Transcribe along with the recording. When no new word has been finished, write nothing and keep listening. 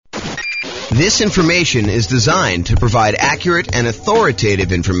This information is designed to provide accurate and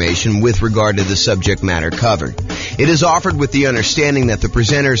authoritative information with regard to the subject matter covered. It is offered with the understanding that the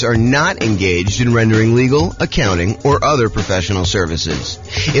presenters are not engaged in rendering legal, accounting, or other professional services.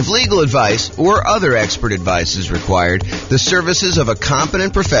 If legal advice or other expert advice is required, the services of a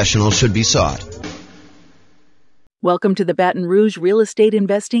competent professional should be sought. Welcome to the Baton Rouge Real Estate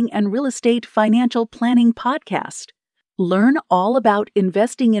Investing and Real Estate Financial Planning Podcast. Learn all about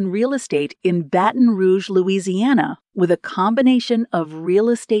investing in real estate in Baton Rouge, Louisiana, with a combination of real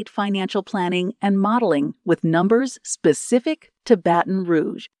estate financial planning and modeling with numbers specific to Baton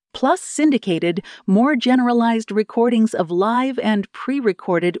Rouge, plus syndicated, more generalized recordings of live and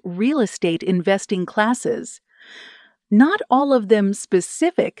pre-recorded real estate investing classes. Not all of them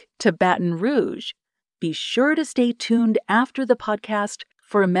specific to Baton Rouge. Be sure to stay tuned after the podcast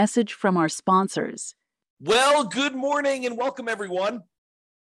for a message from our sponsors. Well, good morning and welcome, everyone.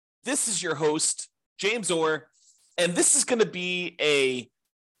 This is your host, James Orr, and this is going to be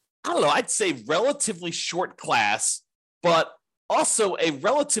I'd say relatively short class, but also a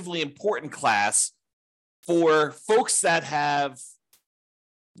relatively important class for folks that have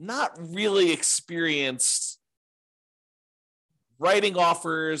not really experienced writing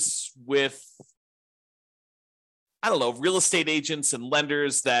offers with, real estate agents and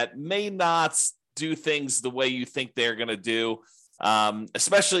lenders that may not do things the way you think they're going to do,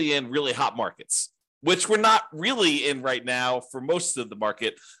 especially in really hot markets, which we're not really in right now for most of the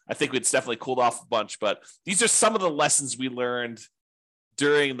market. I think it's definitely cooled off a bunch, but these are some of the lessons we learned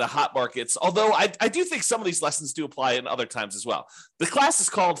during the hot markets, although I do think some of these lessons do apply in other times as well. The class is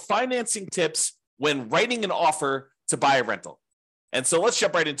called Financing Tips When Writing an Offer to Buy a Rental. And so let's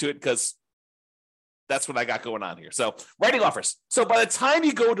jump right into it because that's what I got going on here. So writing offers. So by the time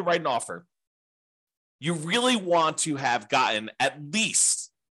you go to write an offer, you really want to have gotten at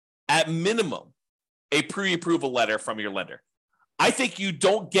minimum, a pre-approval letter from your lender. I think you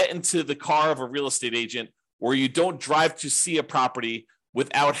don't get into the car of a real estate agent or you don't drive to see a property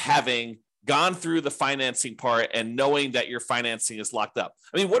without having gone through the financing part and knowing that your financing is locked up.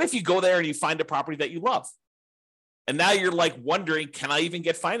 I mean, what if you go there and you find a property that you love? And now you're like wondering, can I even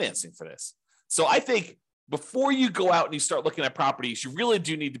get financing for this? So I think before you go out and you start looking at properties, you really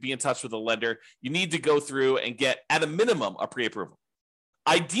do need to be in touch with a lender. You need to go through and get, at a minimum, a pre-approval.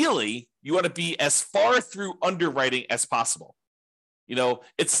 Ideally, you want to be as far through underwriting as possible.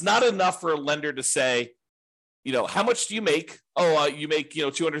 It's not enough for a lender to say, how much do you make? Oh, you make,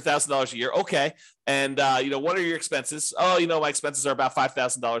 $200,000 a year. Okay. And, what are your expenses? Oh, my expenses are about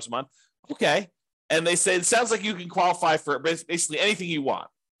 $5,000 a month. Okay. And they say, it sounds like you can qualify for basically anything you want.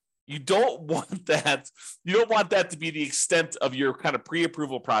 You don't want that. You don't want that to be the extent of your kind of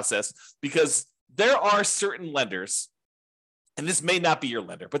pre-approval process, because there are certain lenders, and this may not be your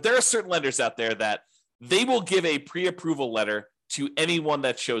lender, but there are certain lenders out there that they will give a pre-approval letter to anyone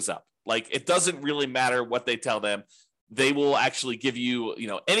that shows up. Like, it doesn't really matter what they tell them. They will actually give you,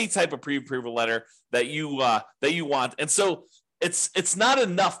 any type of pre-approval letter that you want. And so it's not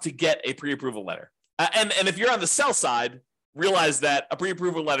enough to get a pre-approval letter. And if you're on the sell side, realize that a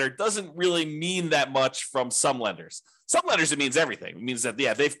pre-approval letter doesn't really mean that much from some lenders. Some lenders, it means everything. It means that,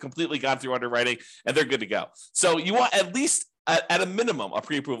 they've completely gone through underwriting and they're good to go. So you want at least at a minimum a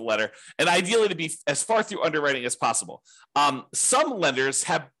pre-approval letter, and ideally to be as far through underwriting as possible. Some lenders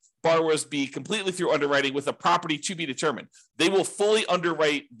have borrowers be completely through underwriting with a property to be determined. They will fully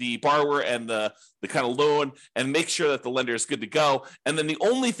underwrite the borrower and the kind of loan and make sure that the lender is good to go. And then the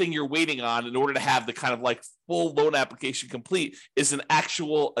only thing you're waiting on in order to have the kind of like full loan application complete is an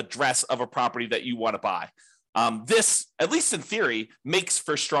actual address of a property that you want to buy. This, at least in theory, makes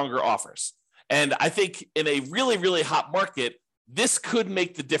for stronger offers. And I think in a really, really hot market, this could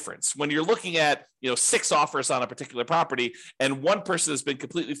make the difference when you're looking at, 6 offers on a particular property and one person has been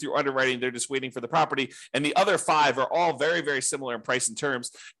completely through underwriting. They're just waiting for the property. And the other 5 are all very, very similar in price and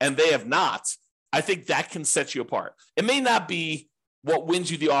terms, and they have not. I think that can set you apart. It may not be what wins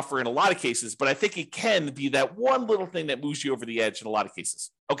you the offer in a lot of cases, but I think it can be that one little thing that moves you over the edge in a lot of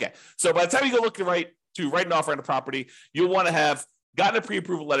cases. Okay. So by the time you go look to write an offer on a property, you'll want to have gotten a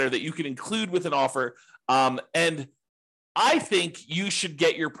pre-approval letter that you can include with an offer. And I think you should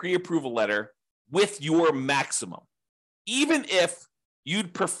get your pre-approval letter with your maximum, even if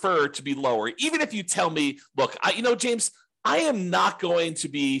you'd prefer to be lower. Even if you tell me, look, James, I am not going to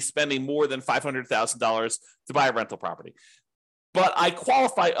be spending more than $500,000 to buy a rental property, but I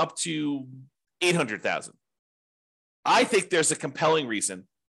qualify up to $800,000. I think there's a compelling reason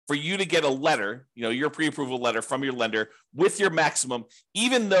for you to get a letter, your pre-approval letter from your lender with your maximum,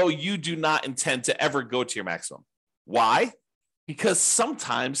 even though you do not intend to ever go to your maximum. Why? Because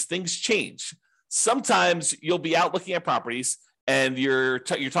sometimes things change. Sometimes you'll be out looking at properties and you're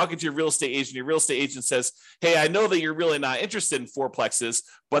talking to your real estate agent. Your real estate agent says, hey, I know that you're really not interested in fourplexes,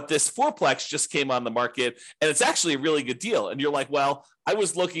 but this fourplex just came on the market and it's actually a really good deal. And you're like, well, I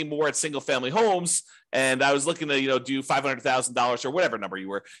was looking more at single family homes and I was looking to, do $500,000 or whatever number you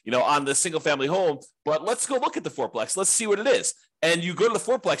were, on the single family home, but let's go look at the fourplex. Let's see what it is. And you go to the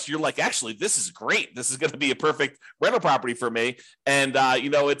fourplex, you're like, actually, this is great. This is going to be a perfect rental property for me. And,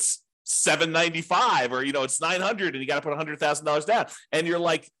 it's $795 or, it's $900 and you got to put $100,000 down. And you're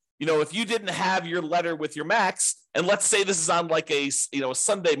like, if you didn't have your letter with your max, and let's say this is on like a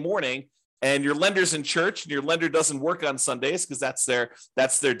Sunday morning and your lender's in church and your lender doesn't work on Sundays because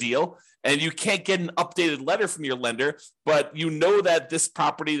that's their deal. And you can't get an updated letter from your lender, but you know that this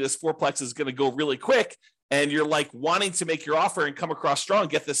property, this fourplex is going to go really quick. And you're like wanting to make your offer and come across strong,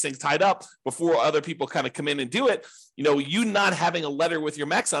 get this thing tied up before other people kind of come in and do it. You not having a letter with your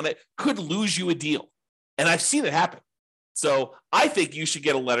max on it could lose you a deal. And I've seen it happen. So I think you should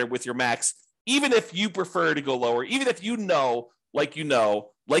get a letter with your max, even if you prefer to go lower, even if you know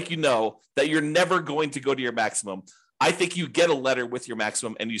that you're never going to go to your maximum. I think you get a letter with your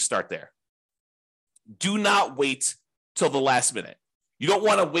maximum and you start there. Do not wait till the last minute. You don't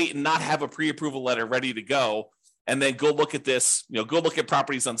want to wait and not have a pre-approval letter ready to go and then go look at this, go look at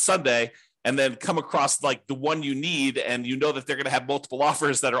properties on Sunday and then come across like the one you need. And you know that they're going to have multiple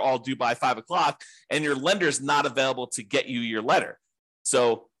offers that are all due by 5:00 and your lender's not available to get you your letter.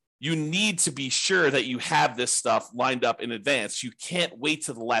 So you need to be sure that you have this stuff lined up in advance. You can't wait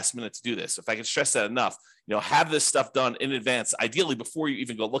till the last minute to do this. If I can stress that enough, have this stuff done in advance, ideally before you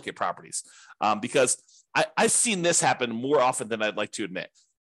even go look at properties. Because I've seen this happen more often than I'd like to admit.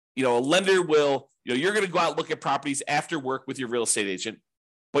 A lender will, you're going to go out and look at properties after work with your real estate agent,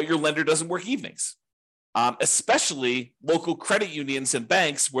 but your lender doesn't work evenings. Especially local credit unions and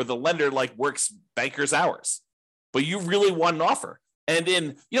banks where the lender works bankers' hours, but you really want an offer. And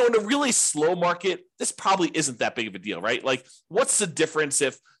in a really slow market, this probably isn't that big of a deal, right? Like, what's the difference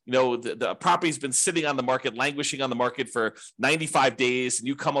if, the property's been sitting on the market, languishing on the market for 95 days, and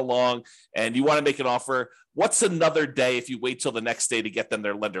you come along and you want to make an offer? What's another day if you wait till the next day to get them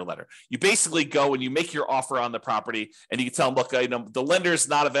their lender letter? You basically go and you make your offer on the property and you can tell them, look, the lender's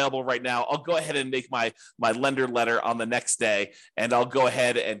not available right now. I'll go ahead and make my lender letter on the next day, and I'll go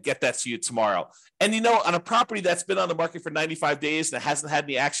ahead and get that to you tomorrow. And, on a property that's been on the market for 95 days and hasn't had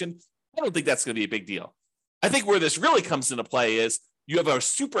any action, I don't think that's going to be a big deal. I think where this really comes into play is you have a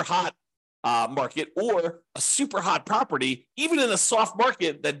super hot market or a super hot property, even in a soft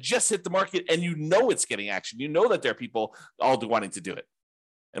market that just hit the market and it's getting action. That there are people all wanting to do it.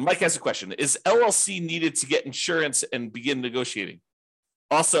 And Mike has a question. Is LLC needed to get insurance and begin negotiating?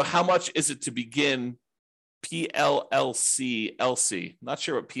 Also, how much is it to begin PLLC LC? Not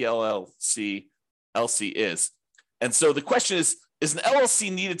sure what PLLC LC is. And so the question is an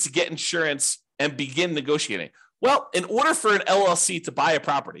LLC needed to get insurance and begin negotiating? Well, in order for an LLC to buy a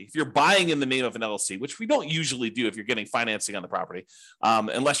property, if you're buying in the name of an LLC, which we don't usually do if you're getting financing on the property,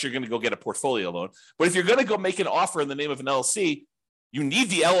 unless you're going to go get a portfolio loan. But if you're going to go make an offer in the name of an LLC, you need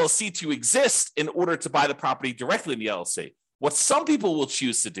the LLC to exist in order to buy the property directly in the LLC. What some people will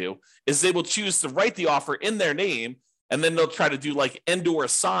choose to do is they will choose to write the offer in their name, and then they'll try to do like and/or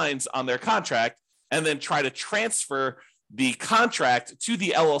signs on their contract, and then try to transfer the contract to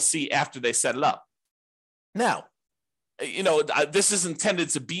the LLC after they set it up. Now, this is intended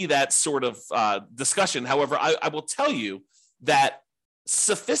to be that sort of discussion. However, I will tell you that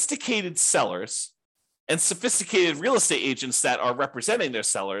sophisticated sellers and sophisticated real estate agents that are representing their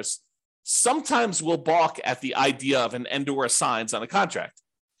sellers sometimes will balk at the idea of an and/or signs on a contract.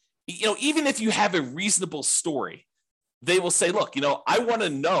 Even if you have a reasonable story, they will say, look, I want to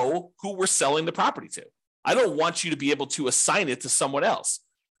know who we're selling the property to. I don't want you to be able to assign it to someone else.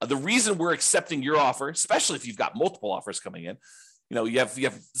 The reason we're accepting your offer, especially if you've got multiple offers coming in, you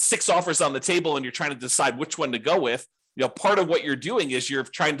have 6 offers on the table and you're trying to decide which one to go with. Part of what you're doing is you're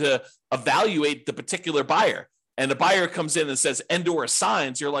trying to evaluate the particular buyer. And the buyer comes in and says and/or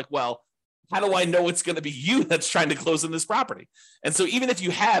signs. You're like, well, how do I know it's going to be you that's trying to close on this property? And so even if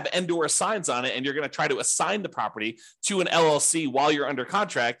you have and/or signs on it and you're going to try to assign the property to an LLC while you're under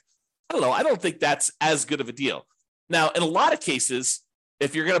contract, I don't think that's as good of a deal. Now, in a lot of cases,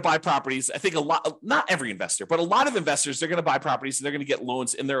 if you're going to buy properties, I think not every investor, but a lot of investors, they're going to buy properties and they're going to get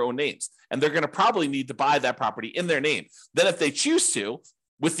loans in their own names. And they're going to probably need to buy that property in their name. Then if they choose to,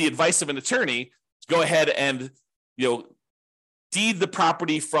 with the advice of an attorney, go ahead and, deed the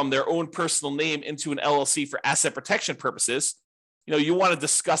property from their own personal name into an LLC for asset protection purposes. you want to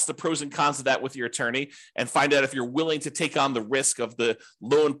discuss the pros and cons of that with your attorney and find out if you're willing to take on the risk of the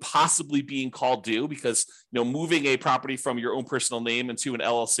loan possibly being called due, because, moving a property from your own personal name into an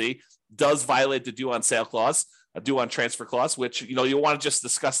LLC does violate the due on sale clause, a due on transfer clause, which, you'll want to just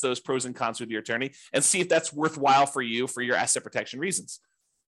discuss those pros and cons with your attorney and see if that's worthwhile for you for your asset protection reasons.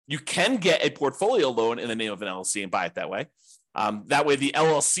 You can get a portfolio loan in the name of an LLC and buy it that way. That way, the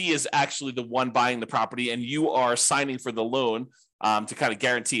LLC is actually the one buying the property, and you are signing for the loan to kind of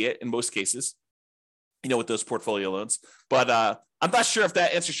guarantee it in most cases, with those portfolio loans. But I'm not sure if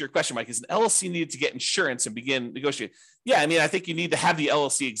that answers your question, Mike. Is an LLC needed to get insurance and begin negotiating? Yeah, I think you need to have the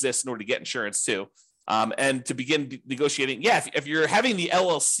LLC exist in order to get insurance too. And to begin negotiating. Yeah, if you're having the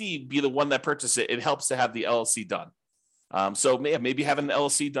LLC be the one that purchases it, it helps to have the LLC done. So maybe having an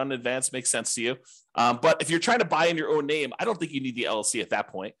LLC done in advance makes sense to you. But if you're trying to buy in your own name, I don't think you need the LLC at that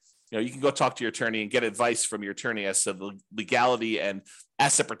point. You can go talk to your attorney and get advice from your attorney as to the legality and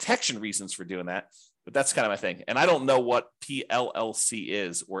asset protection reasons for doing that. But that's kind of my thing. And I don't know what PLLC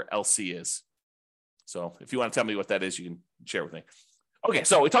is or LC is. So if you want to tell me what that is, you can share with me. Okay,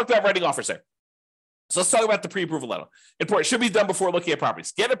 so we talked about writing offers there. So let's talk about the pre-approval letter. Important, should be done before looking at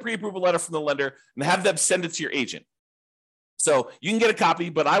properties. Get a pre-approval letter from the lender and have them send it to your agent. So you can get a copy,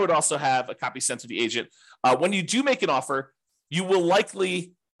 but I would also have a copy sent to the agent. When you do make an offer, you will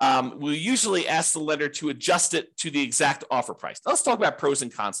likely, we'll usually ask the lender to adjust it to the exact offer price. Now, let's talk about pros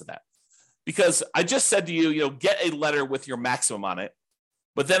and cons of that. Because I just said to you, get a letter with your maximum on it.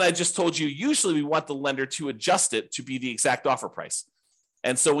 But then I just told you, usually we want the lender to adjust it to be the exact offer price.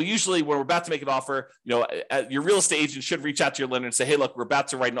 And so we usually, when we're about to make an offer, your real estate agent should reach out to your lender and say, hey, look, we're about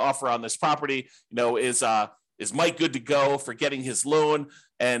to write an offer on this property. Is Mike good to go for getting his loan?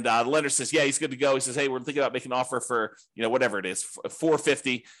 And the lender says, yeah, he's good to go. He says, hey, we're thinking about making an offer for, whatever it is,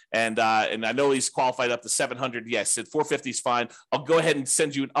 $450. And I know he's qualified up to $700. Yes, $450 is fine. I'll go ahead and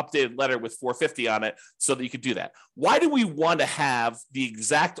send you an updated letter with $450 on it so that you could do that. Why do we want to have the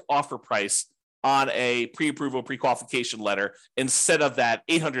exact offer price on a pre-approval, pre-qualification letter instead of that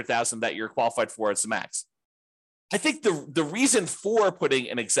 $800,000 that you're qualified for as the max? I think the reason for putting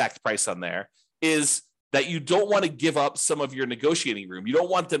an exact price on there is that you don't want to give up some of your negotiating room. You don't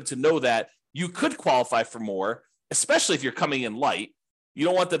want them to know that you could qualify for more, especially if you're coming in light. You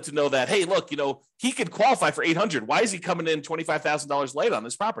don't want them to know that, hey, look, he could qualify for $800. Why is he coming in $25,000 late on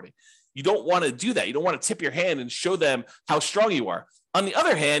this property? You don't want to do that. You don't want to tip your hand and show them how strong you are. On the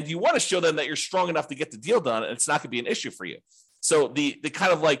other hand, you want to show them that you're strong enough to get the deal done, and it's not going to be an issue for you. So the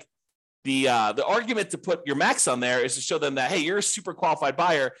kind of like the argument to put your max on there is to show them that, hey, you're a super qualified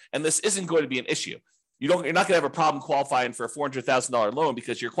buyer, and this isn't going to be an issue. You're not going to have a problem qualifying for a $400,000 loan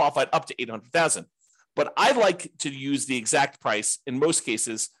because you're qualified up to $800,000. But I like to use the exact price in most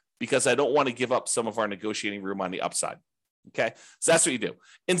cases because I don't want to give up some of our negotiating room on the upside. Okay, so that's what you do.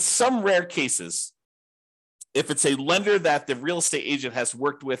 In some rare cases, if it's a lender that the real estate agent has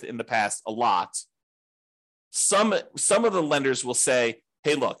worked with in the past a lot, some of the lenders will say,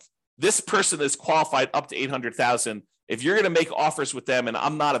 hey, look, this person is qualified up to $800,000. If you're going to make offers with them and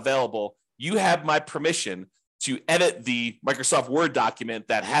I'm not available, you have my permission to edit the Microsoft Word document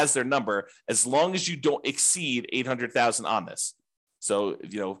that has their number as long as you don't exceed $800,000 on this. So,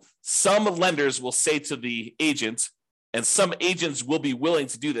 some lenders will say to the agent, and some agents will be willing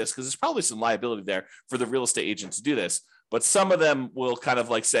to do this because there's probably some liability there for the real estate agent to do this. But some of them will kind of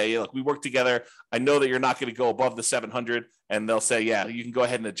like say, look, we work together. I know that you're not going to go above the 700. And they'll say, yeah, you can go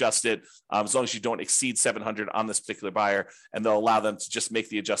ahead and adjust it as long as you don't exceed 700 on this particular buyer. And they'll allow them to just make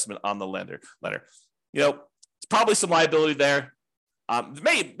the adjustment on the letter. It's probably some liability there.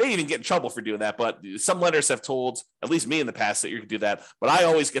 May even get in trouble for doing that. But some lenders have told, at least me in the past, that you can do that. But I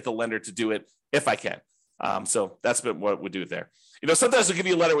always get the lender to do it if I can. So that's been what we do it there. Sometimes they'll give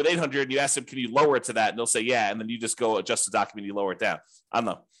you a letter with 800 and you ask them, can you lower it to that? And they'll say, yeah. And then you just go adjust the document, you lower it down. I don't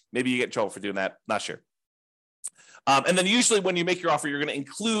know. Maybe you get in trouble for doing that. Not sure. And then usually when you make your offer, you're going to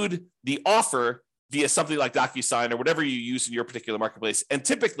include the offer via something like DocuSign or whatever you use in your particular marketplace. And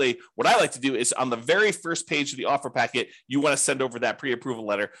typically what I like to do is on the very first page of the offer packet, you want to send over that pre-approval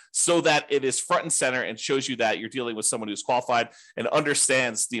letter so that it is front and center and shows you that you're dealing with someone who's qualified and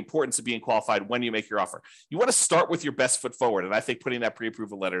understands the importance of being qualified when you make your offer. You want to start with your best foot forward. And I think putting that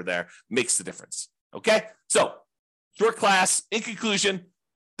pre-approval letter there makes the difference. Okay. So short class, in conclusion,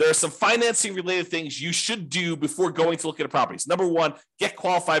 there are some financing related things you should do before going to look at properties. Number one, get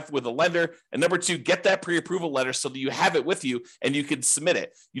qualified with a lender. And number two, get that pre-approval letter so that you have it with you and you can submit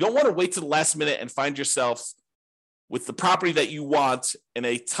it. You don't want to wait to the last minute and find yourselves with the property that you want in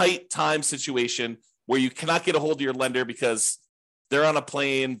a tight time situation where you cannot get a hold of your lender because they're on a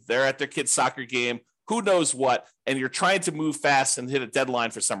plane, they're at their kid's soccer game, who knows what, and you're trying to move fast and hit a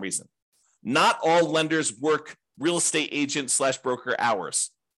deadline for some reason. Not all lenders work real estate agent / broker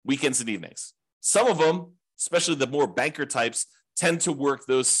hours, weekends and evenings. Some of them, especially the more banker types, tend to work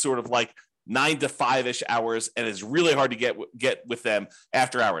those sort of like 9 to 5-ish hours, and it's really hard to get with them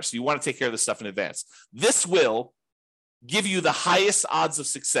after hours. So you want to take care of this stuff in advance. This will give you the highest odds of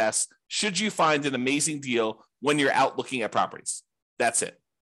success should you find an amazing deal when you're out looking at properties. That's it.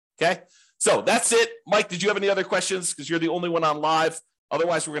 Okay? So that's it. Mike, did you have any other questions? Because you're the only one on live.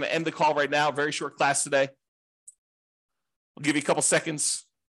 Otherwise, we're going to end the call right now. Very short class today. I'll give you a couple seconds.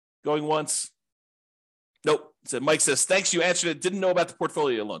 Going once. Nope. So Mike says, thanks, you answered it. Didn't know about the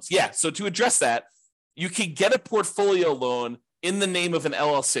portfolio loans. Yeah, so to address that, you can get a portfolio loan in the name of an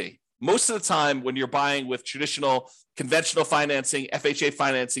LLC. Most of the time when you're buying with traditional conventional financing, FHA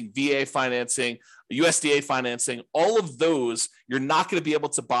financing, VA financing, USDA financing, all of those, you're not going to be able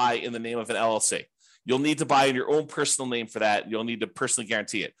to buy in the name of an LLC. You'll need to buy in your own personal name for that. You'll need to personally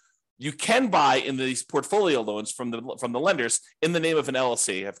guarantee it. You can buy in these portfolio loans from the lenders in the name of an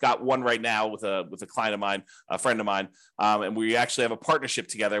LLC. I've got one right now with a client of mine, a friend of mine, and we actually have a partnership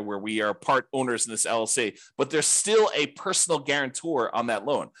together where we are part owners in this LLC. But there's still a personal guarantor on that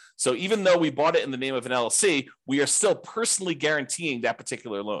loan. So even though we bought it in the name of an LLC, we are still personally guaranteeing that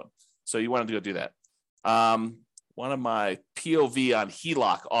particular loan. So you want to go do that. One of my POV on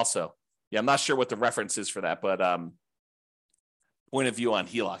HELOC also. Yeah, I'm not sure what the reference is for that, but point of view on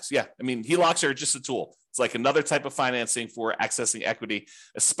HELOCs. Yeah, I mean, HELOCs are just a tool. It's like another type of financing for accessing equity,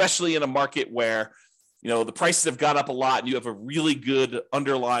 especially in a market where, you know, the prices have gone up a lot and you have a really good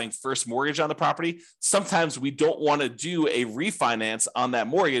underlying first mortgage on the property. Sometimes we don't want to do a refinance on that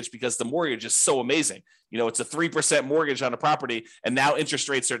mortgage because the mortgage is so amazing. You know, it's a 3% mortgage on a property and now interest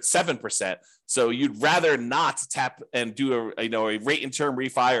rates are at 7%. So you'd rather not tap and do a rate and term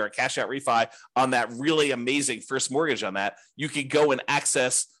refi or a cash out refi on that really amazing first mortgage on that. You could go and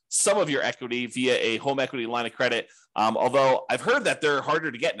access some of your equity via a home equity line of credit. Although I've heard that they're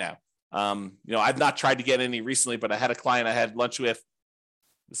harder to get now. I've not tried to get any recently, but I had a client I had lunch with.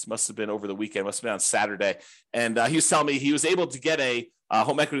 This must have been over the weekend, must have been on Saturday. And he was telling me he was able to get a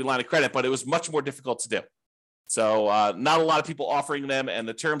home equity line of credit, but it was much more difficult to do. So not a lot of people offering them, and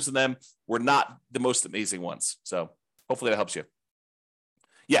the terms of them were not the most amazing ones. So hopefully that helps you.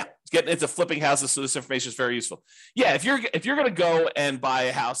 Yeah, getting into flipping houses, so this information is very useful. Yeah, if you're going to go and buy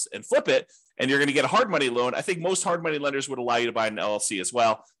a house and flip it, and you're going to get a hard money loan, I think most hard money lenders would allow you to buy an LLC as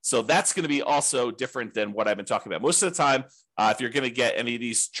well. So that's going to be also different than what I've been talking about. Most of the time, if you're going to get any of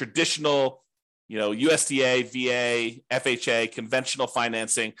these traditional, USDA, VA, FHA, conventional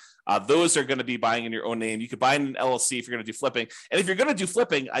financing, those are going to be buying in your own name. You could buy in an LLC if you're going to do flipping. And if you're going to do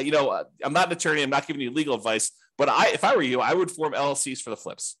flipping, I'm not an attorney. I'm not giving you legal advice, but if I were you, I would form LLCs for the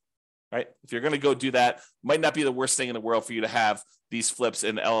flips. Right? If you're going to go do that, might not be the worst thing in the world for you to have these flips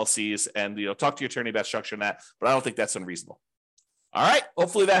in LLCs and, talk to your attorney about structuring that, but I don't think that's unreasonable. All right.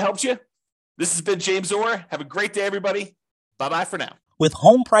 Hopefully that helps you. This has been James Orr. Have a great day, everybody. Bye-bye for now. With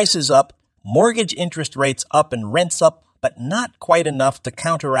home prices up, mortgage interest rates up, and rents up, but not quite enough to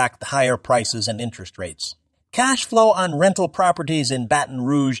counteract the higher prices and interest rates, cash flow on rental properties in Baton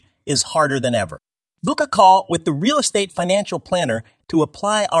Rouge is harder than ever. Book a call with the Real Estate Financial Planner to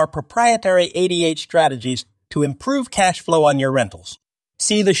apply our proprietary 88 strategies to improve cash flow on your rentals.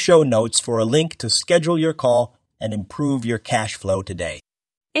 See the show notes for a link to schedule your call and improve your cash flow today.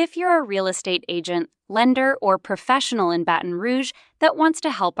 If you're a real estate agent, lender, or professional in Baton Rouge that wants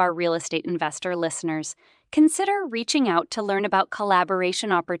to help our real estate investor listeners, consider reaching out to learn about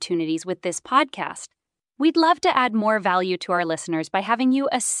collaboration opportunities with this podcast. We'd love to add more value to our listeners by having you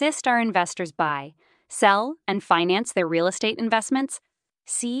assist our investors buy, sell, and finance their real estate investments.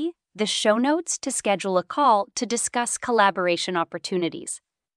 See the show notes to schedule a call to discuss collaboration opportunities.